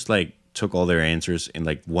we just like took all their answers in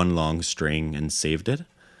like one long string and saved it?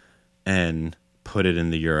 And put it in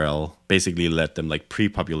the URL, basically let them like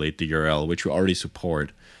pre-populate the URL, which we already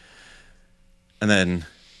support. And then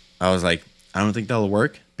I was like, I don't think that'll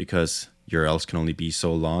work because URLs can only be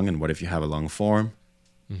so long. And what if you have a long form?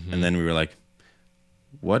 Mm-hmm. And then we were like,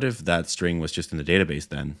 what if that string was just in the database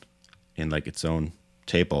then in like its own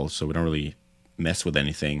table? So we don't really mess with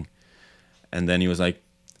anything. And then he was like,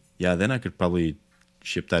 yeah, then I could probably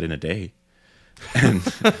ship that in a day.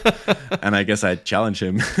 And I guess I'd challenge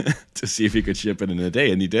him to see if he could ship it in a day,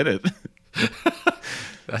 and he did it.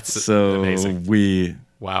 That's so amazing.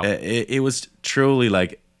 Wow. It was truly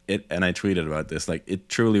like it, and I tweeted about this. Like it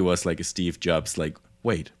truly was like a Steve Jobs. Like,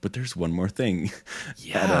 wait, but there's one more thing.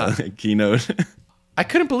 Yeah. At a keynote. I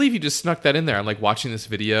couldn't believe you just snuck that in there. I'm like watching this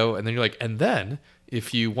video, and then you're like, and then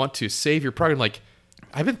if you want to save your program, like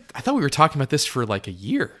I thought we were talking about this for like a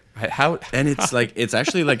year. And it's like it's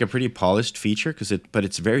actually like a pretty polished feature but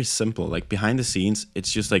it's very simple. Like behind the scenes,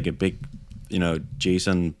 it's just like a big,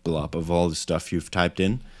 JSON blob of all the stuff you've typed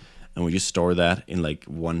in, and we just store that in like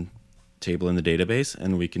one table in the database,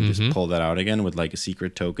 and we can just pull that out again with like a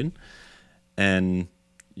secret token, and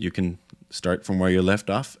you can start from where you left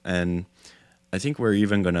off. And I think we're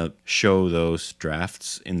even gonna show those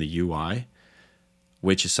drafts in the UI,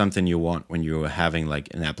 which is something you want when you're having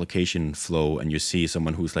like an application flow and you see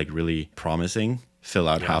someone who's like really promising fill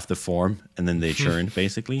out half the form and then they churn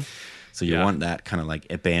basically. So you want that kind of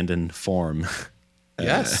like abandoned form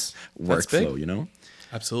workflow, you know?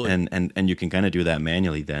 Absolutely. And you can kind of do that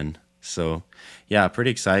manually then. So yeah, pretty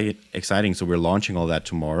exciting. So we're launching all that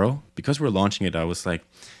tomorrow. Because we're launching it, I was like,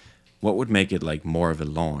 what would make it like more of a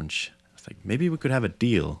launch? I was like, maybe we could have a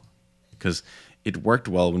deal, because it worked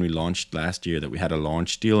well when we launched last year that we had a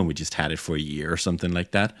launch deal and we just had it for a year or something like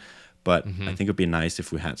that. But I think it'd be nice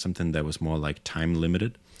if we had something that was more like time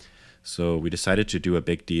limited. So we decided to do a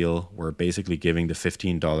big deal. We're basically giving the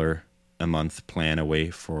 $15 a month plan away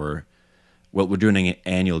for, well, we're doing an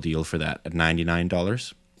annual deal for that at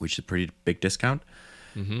 $99, which is a pretty big discount.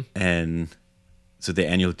 And so the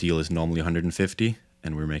annual deal is normally $150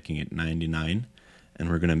 and we're making it $99, and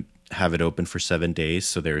we're going to have it open for 7 days.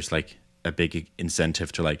 So there's like a big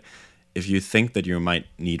incentive to like, if you think that you might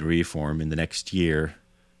need Reform in the next year,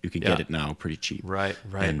 you can get it now pretty cheap. Right.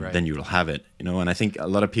 Then you'll have it, and I think a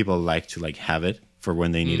lot of people like to like have it for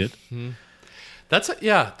when they need it.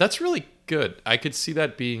 That's really good. I could see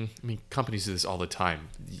that being, companies do this all the time.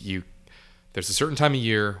 There's a certain time of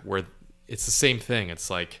year where it's the same thing. It's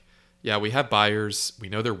like, yeah, we have buyers, we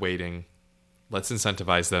know they're waiting. Let's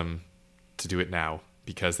incentivize them to do it now,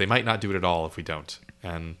 because they might not do it at all if we don't.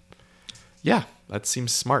 And yeah, that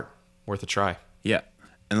seems smart. Worth a try. Yeah.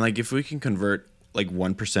 And like if we can convert like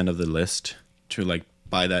 1% of the list to like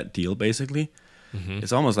buy that deal, basically,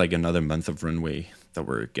 it's almost like another month of runway that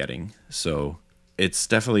we're getting. So it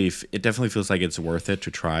definitely feels like it's worth it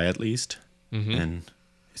to try at least. And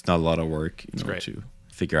it's not a lot of work, to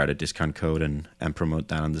figure out a discount code and promote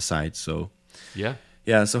that on the site. So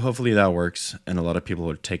yeah, so hopefully that works, and a lot of people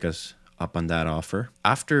will take us up on that offer.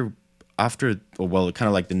 After well, kind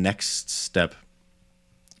of like the next step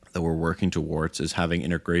that we're working towards is having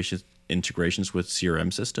integrations with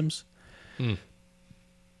CRM systems.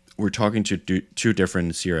 We're talking to two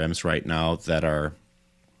different CRMs right now that are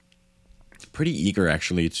pretty eager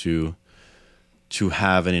actually to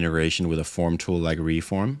have an integration with a form tool like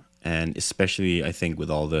Reform, and especially I think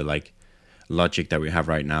with all the like logic that we have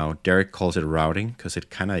right now. Derek calls it routing because it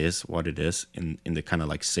kind of is what it is in the kind of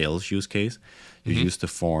like sales use case. You use the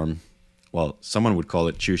form. Well, someone would call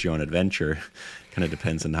it choose your own adventure. Kind of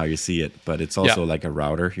depends on how you see it, but it's also like a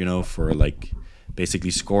router, for like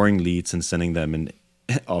basically scoring leads and sending them in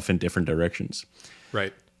off in different directions.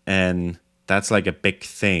 Right. And that's like a big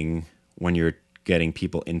thing when you're getting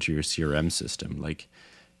people into your CRM system. Like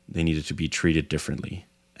they needed to be treated differently.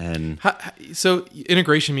 And so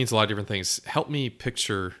integration means a lot of different things. Help me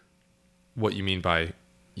picture what you mean by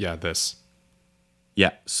this.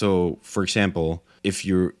 Yeah. So for example, if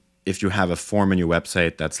you have a form on your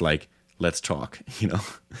website that's like, let's talk,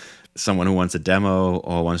 someone who wants a demo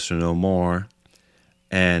or wants to know more.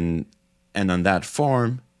 And on that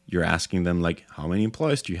form, you're asking them like, how many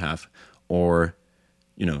employees do you have? Or,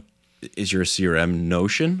 is your CRM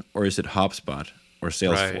Notion or is it HubSpot or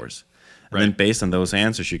Salesforce? And then based on those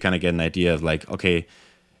answers, you kind of get an idea of like, okay,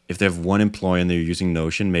 if they have one employee and they're using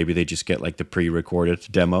Notion, maybe they just get like the pre-recorded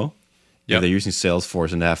demo. Yep. If they're using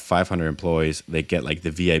Salesforce and they have 500 employees, they get like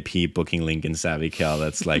the VIP booking link in SavvyCal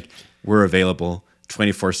that's like, we're available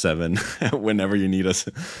 24/7 whenever you need us.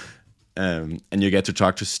 And you get to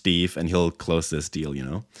talk to Steve and he'll close this deal,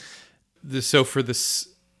 So for this,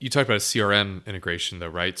 you talked about a CRM integration though,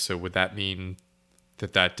 right? So would that mean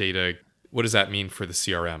that data, what does that mean for the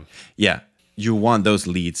CRM? Yeah, you want those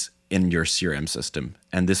leads in your CRM system.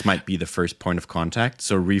 And this might be the first point of contact.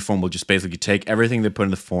 So Reform will just basically take everything they put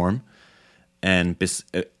in the form and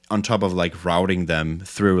on top of like routing them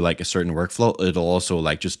through like a certain workflow, it'll also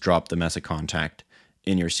like just drop them as a contact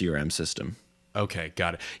in your CRM system. Okay,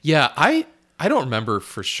 got it. Yeah, I don't remember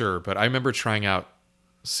for sure, but I remember trying out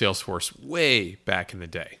Salesforce way back in the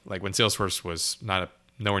day, like when Salesforce was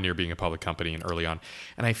nowhere near being a public company and early on.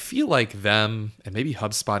 And I feel like them and maybe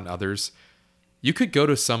HubSpot and others, you could go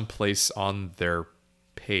to some place on their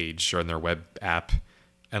page or in their web app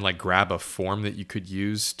and like grab a form that you could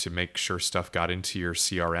use to make sure stuff got into your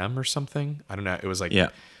CRM or something. I don't know. It was like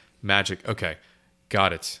magic. Okay,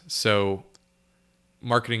 got it. So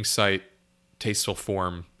marketing site, tasteful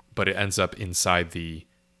form, but it ends up inside the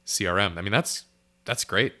CRM. I mean, that's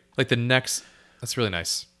great. Like that's really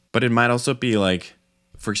nice. But it might also be like,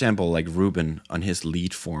 for example, like Ruben on his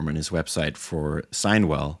lead form on his website for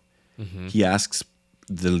Signwell, he asks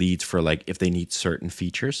the leads for like if they need certain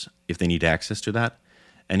features, if they need access to that.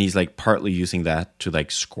 And he's like partly using that to like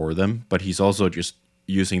score them, but he's also just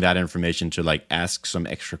using that information to like ask some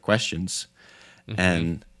extra questions.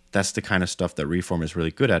 And that's the kind of stuff that Reform is really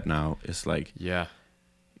good at now, is like,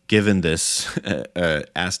 given this,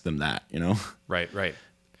 ask them that, Right.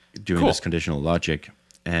 Doing this conditional logic.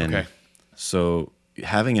 And so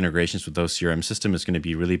having integrations with those CRM systems is going to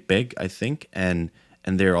be really big, I think. And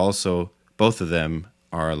they're also, both of them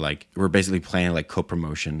are like, we're basically planning like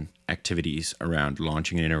co-promotion activities around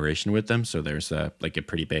launching an integration with them. So there's a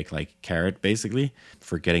pretty big like carrot basically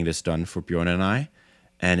for getting this done for Bjorn and I.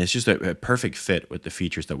 And it's just a perfect fit with the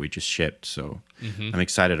features that we just shipped. So I'm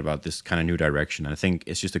excited about this kind of new direction. I think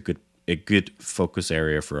it's just a good focus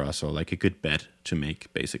area for us, or like a good bet to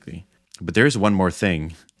make basically. But there's one more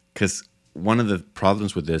thing, because one of the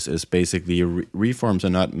problems with this is basically reforms are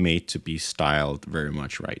not made to be styled very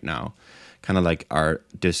much right now. Kind of like our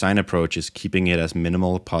design approach is keeping it as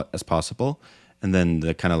minimal as possible. And then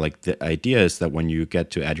the kind of like the idea is that when you get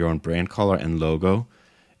to add your own brand color and logo,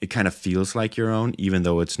 it kind of feels like your own, even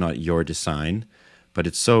though it's not your design. But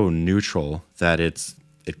it's so neutral that it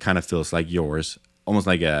kind of feels like yours, almost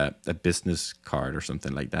like a business card or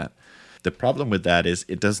something like that. The problem with that is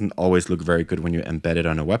it doesn't always look very good when you embed it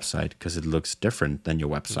on a website, because it looks different than your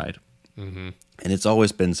website. And it's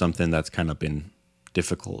always been something that's kind of been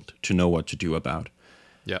difficult to know what to do about.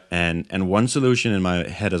 Yeah. And one solution in my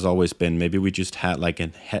head has always been, maybe we just had like a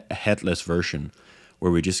headless version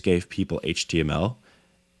where we just gave people HTML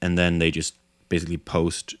and then they just basically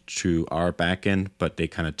post to our backend, but they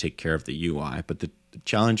kind of take care of the UI. But the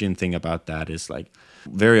challenging thing about that is like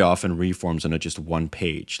very often reforms are not just one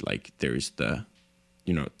page. Like there's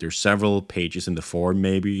there's several pages in the form.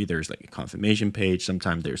 Maybe there's like a confirmation page.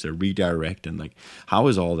 Sometimes there's a redirect, and like how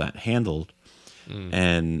is all that handled?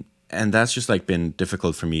 And that's just like been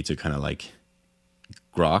difficult for me to kind of like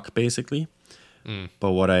grok basically.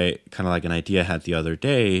 But what I kind of like an idea had the other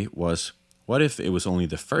day was, what if it was only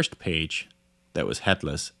the first page that was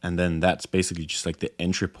headless, and then that's basically just like the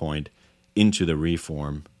entry point into the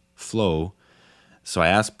reform flow. So I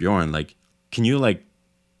asked Bjorn, like, can you like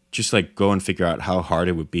just like go and figure out how hard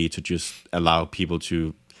it would be to just allow people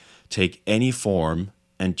to take any form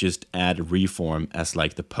and just add reform as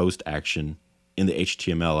like the post action in the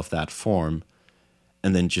HTML of that form,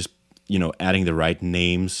 and then just, adding the right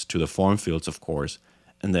names to the form fields, of course.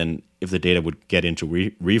 And then if the data would get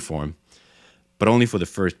into reform, but only for the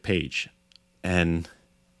first page. And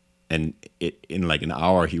it, in like an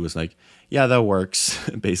hour, he was like, yeah, that works,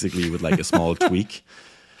 basically with like a small tweak.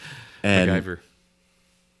 And MacGyver.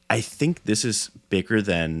 I think this is bigger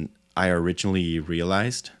than I originally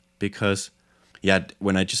realized because, yeah,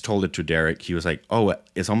 when I just told it to Derek, he was like, oh,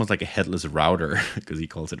 it's almost like a headless router because he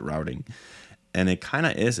calls it routing. And it kind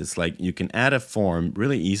of is. It's like you can add a form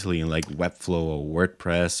really easily in like Webflow or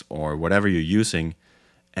WordPress or whatever you're using,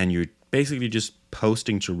 and you're basically just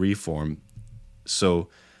posting to Reform. So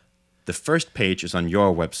the first page is on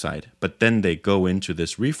your website, but then they go into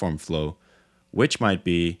this Reform flow, which might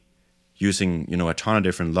be using, a ton of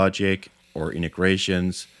different logic or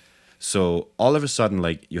integrations. So all of a sudden,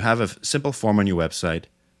 like you have a simple form on your website,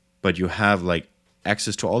 but you have like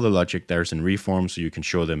access to all the logic there's in Reform, so you can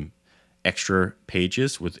show them extra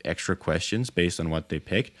pages with extra questions based on what they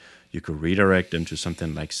picked. You could redirect them to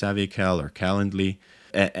something like SavvyCal or Calendly,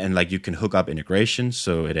 and like you can hook up integrations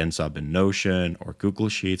so it ends up in Notion or Google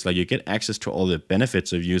Sheets. Like you get access to all the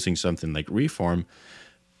benefits of using something like Reform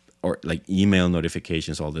or like email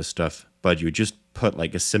notifications, all this stuff, but you just put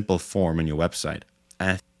like a simple form in your website.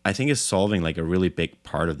 And I think it's solving like a really big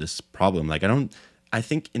part of this problem. Like I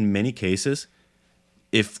think in many cases,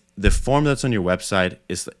 if the form that's on your website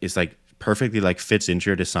is like perfectly like fits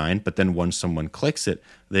into your design, but then once someone clicks it,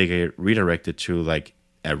 they get redirected to like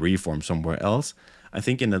a Reform somewhere else. I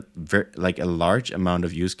think in a large amount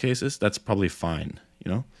of use cases, that's probably fine.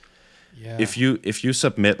 Yeah. If you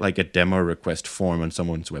submit like a demo request form on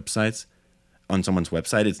someone's website,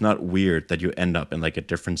 it's not weird that you end up in like a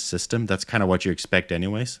different system. That's kind of what you expect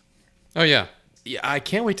anyways. Oh yeah. Yeah, I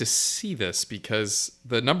can't wait to see this because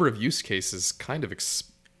the number of use cases kind of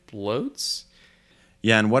explodes.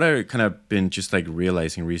 Yeah, and what I kind of been just like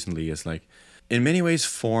realizing recently is like, in many ways,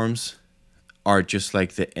 forms are just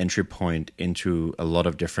like the entry point into a lot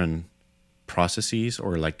of different processes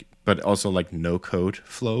or like, but also like no code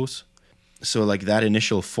flows. So like that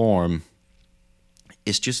initial form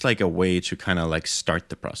is just like a way to kind of like start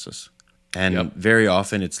the process. And very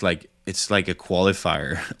often it's like a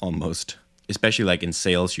qualifier almost, especially like in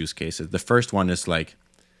sales use cases. The first one is like,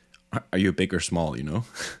 are you big or small,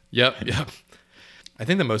 Yep. I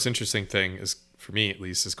think the most interesting thing is, for me at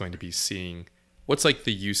least, is going to be seeing what's like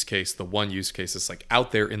the use case, the one use case that's like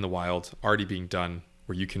out there in the wild, already being done,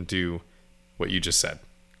 where you can do what you just said.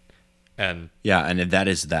 And that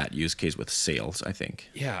is that use case with sales, I think.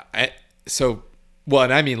 Yeah. And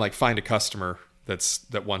I mean like find a customer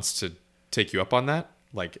that wants to take you up on that,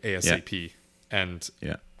 like ASAP, and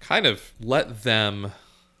kind of let them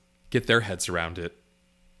get their heads around it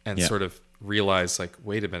and sort of realize like,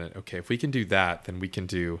 wait a minute, okay, if we can do that, then we can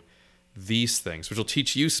do these things, which will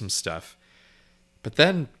teach you some stuff. But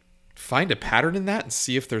then find a pattern in that and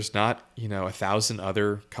see if there's not, 1,000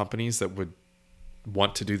 other companies that would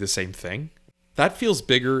want to do the same thing. That feels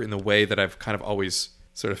bigger in the way that I've kind of always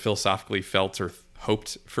sort of philosophically felt or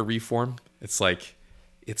hoped for Reform. It's like,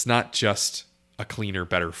 it's not just a cleaner,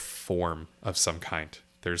 better form of some kind.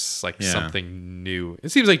 There's like something new. It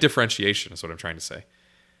seems like differentiation is what I'm trying to say.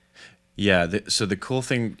 Yeah. So the cool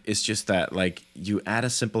thing is just that like you add a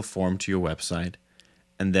simple form to your website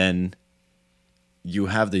and then you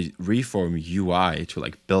have the Reform UI to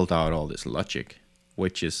like build out all this logic,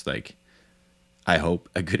 which is like, I hope,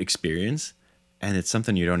 a good experience. And it's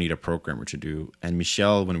something you don't need a programmer to do. And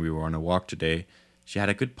Michelle, when we were on a walk today, she had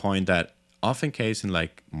a good point that often case in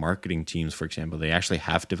like marketing teams, for example, they actually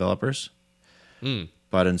have developers.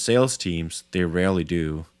 But in sales teams, they rarely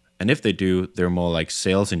do. And if they do, they're more like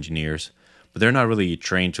sales engineers, but they're not really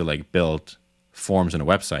trained to like build forms on a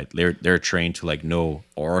website. They're trained to like know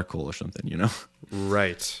Oracle or something,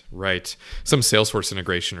 Right. Some Salesforce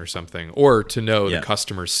integration or something, or to know the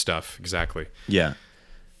customer's stuff. Exactly. Yeah.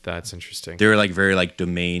 That's interesting. They're like very like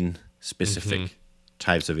domain specific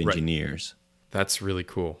types of engineers. Right. That's really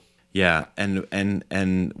cool. Yeah,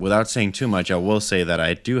 and without saying too much, I will say that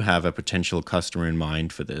I do have a potential customer in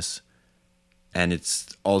mind for this. And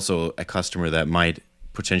it's also a customer that might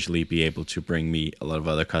potentially be able to bring me a lot of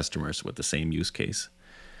other customers with the same use case.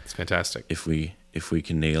 It's fantastic. If we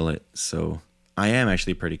can nail it. So I am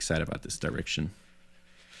actually pretty excited about this direction.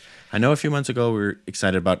 I know a few months ago we were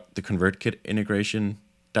excited about the ConvertKit integration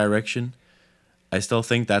direction. I still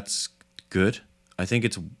think that's good. I think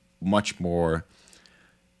it's much more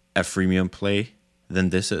a freemium play than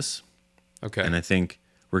this is. Okay. And I think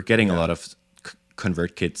we're getting a lot of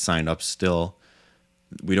ConvertKit sign ups still.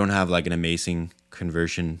 We don't have like an amazing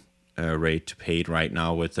conversion rate to paid right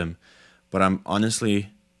now with them. But I'm honestly,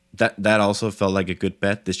 that also felt like a good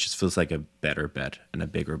bet. This just feels like a better bet and a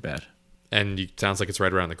bigger bet. And it sounds like it's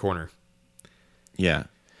right around the corner. Yeah.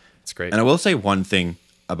 It's great. And I will say one thing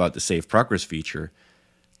about the Save Progress feature.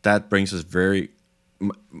 That brings us very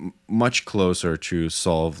much closer to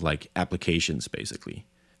solve like applications basically.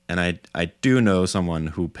 And I do know someone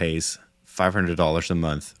who pays $500 a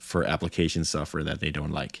month for application software that they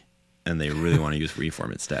don't like, and they really want to use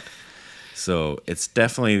Freeform instead. So it's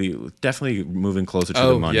definitely moving closer to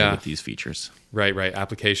the money with these features. Right.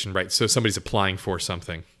 Application, right. So somebody's applying for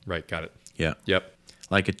something. Right, got it. Yeah. Yep.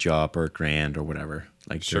 Like a job or a grant or whatever.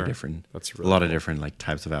 Like Sure. they're different. That's really a lot cool. of different like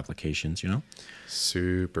types of applications, you know?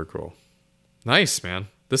 Super cool. Nice, man.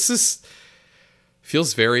 This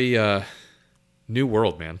feels very new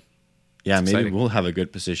world, man. Yeah, It's maybe exciting. we'll have a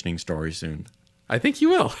good positioning story soon. I think you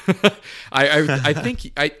will. I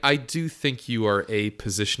think I do think you are a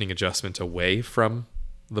positioning adjustment away from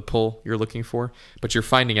the pull you're looking for, but you're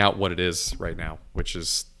finding out what it is right now, which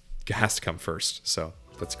has to come first. So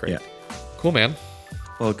that's great. Yeah. Cool, man.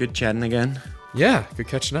 Well, good chatting again. Yeah, good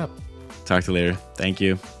catching up. Talk to you later. Thank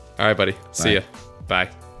you. All right, buddy. See Bye. ya.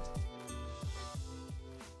 Bye.